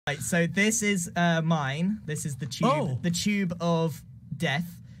Right, so this is mine. This is the tube, the tube of death.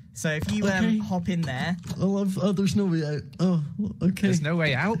 So if you hop in there. Oh, there's no way out. Oh, okay. There's no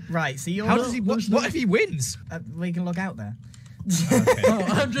way out. Right, so you're. How does he? What if he wins? We can log out there. Okay. Oh,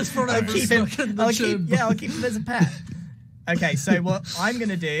 I'm just for I'll keep him as a pet. Okay, so what I'm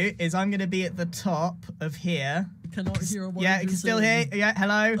gonna do is I'm gonna be at the top of here. Cannot hear what you can still hear. Yeah,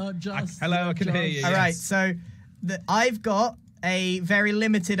 hello. Hello, I can hear you. All right, so I've got a very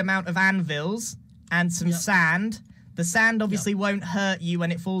limited amount of anvils and some sand. The sand obviously won't hurt you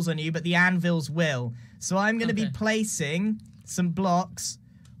when it falls on you, but the anvils will. So I'm going to be placing some blocks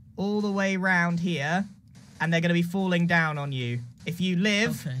all the way around here, and they're going to be falling down on you. If you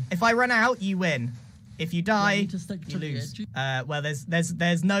live, if I run out, you win. If you die, you lose. Well,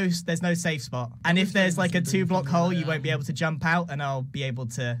 there's no safe spot, and if there's like a 2-block hole, you won't be able to jump out, and I'll be able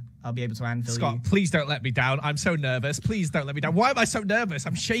to anvil Scott, you. please don't let me down. I'm so nervous. Please don't let me down. Why am I so nervous?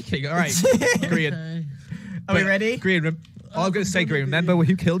 I'm shaking. All right, Grian. Are we ready? Grian, all I'm going to say, Grian, remember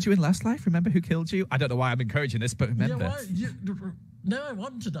who killed you in last life? Remember who killed you? I don't know why I'm encouraging this, but remember. No, I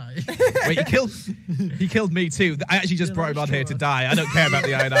want to die. Wait, he killed me too. I actually just brought him on here to die. I don't care about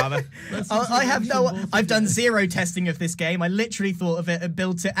the iron armor. I've done 0 testing of this game. I literally thought of it and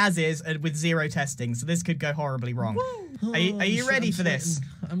built it as is and with 0 testing, so this could go horribly wrong. Are you ready for this?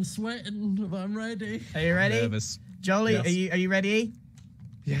 I'm sweating, but I'm ready. Are you ready? I'm nervous. Jolie, are you ready?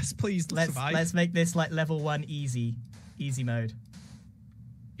 Yes, please. Let's make this like level 1 easy mode.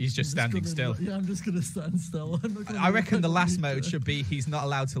 He's just standing still. Yeah, I'm just gonna stand still. I reckon the last mode should be he's not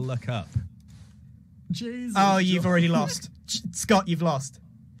allowed to look up. Jesus. Oh, you've already lost. Scott, you've lost.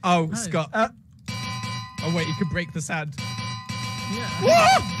 Oh, hey. Scott. Oh wait, you can break the sand.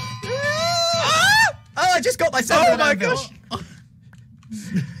 Yeah. Oh, I just got myself. Oh my gosh.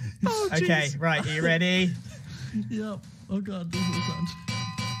 Oh, okay, right. Are you ready? Yep. Oh god, this is sand.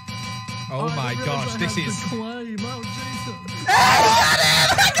 Oh my gosh, this is. Climb. Oh Jesus.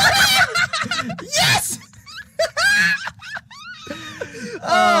 I got him! Yes!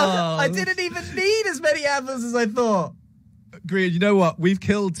 I didn't even need as many anvils as I thought. Grian, you know what? We've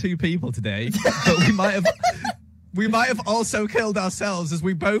killed 2 people today, but we might have also killed ourselves, as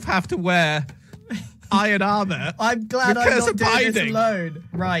we both have to wear iron armor. I'm glad I'm not doing this alone.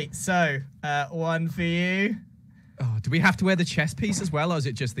 Right, so 1 for you. Oh, do we have to wear the chest piece as well, or is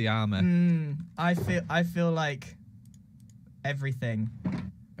it just the armor? I feel like everything.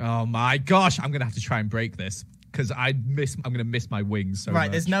 Oh my gosh, I'm gonna have to try and break this because I'm gonna miss my wings so much.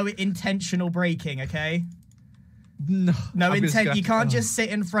 There's no intentional breaking, okay? No intent. You can't just sit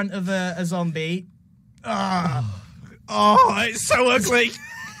in front of a zombie. Oh, it's so ugly.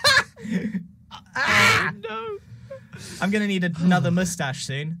 No. I'm gonna need another mustache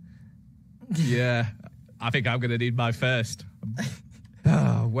soon. Yeah. I think I'm going to need my first.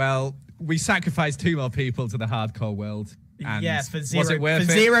 Oh, well, we sacrificed 2 more people to the hardcore world. And yeah, for 0, was it worth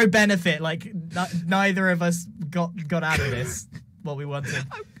it? 0 benefit. Like, neither of us got out of this what we wanted.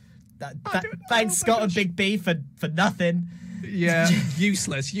 Thanks, Scott and Big B for nothing. Yeah,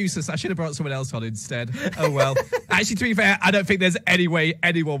 useless. I should have brought someone else on instead. Oh, well. Actually, to be fair, I don't think there's any way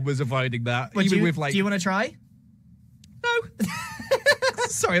anyone was avoiding that. Do you want to try? No.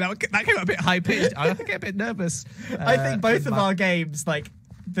 Sorry, that came out a bit high-pitched. I get a bit nervous. I think both of our games, like,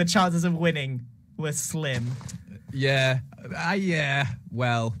 the chances of winning were slim. Yeah. Yeah.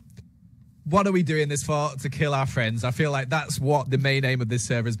 Well, what are we doing this for? To kill our friends. I feel like that's what the main aim of this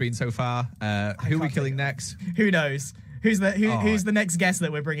server has been so far. Who are we killing next? Who knows? Who's the next guest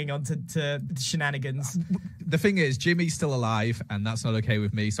that we're bringing on to shenanigans? The thing is, Jimmy's still alive, and that's not okay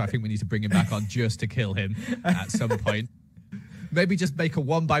with me, so I think we need to bring him back on just to kill him at some point. Maybe just make a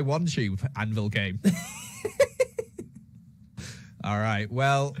 1x1 tube anvil game. All right.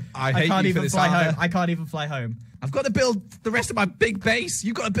 Well, I hate you for this armor. I can't even fly home. I've got to build the rest of my big base.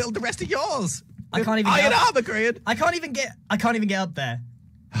 You've got to build the rest of yours. I can't even. Iron armor, Grian. I can't even get up there.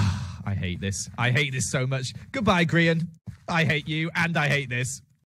 I hate this. I hate this so much. Goodbye, Grian. I hate you, and I hate this.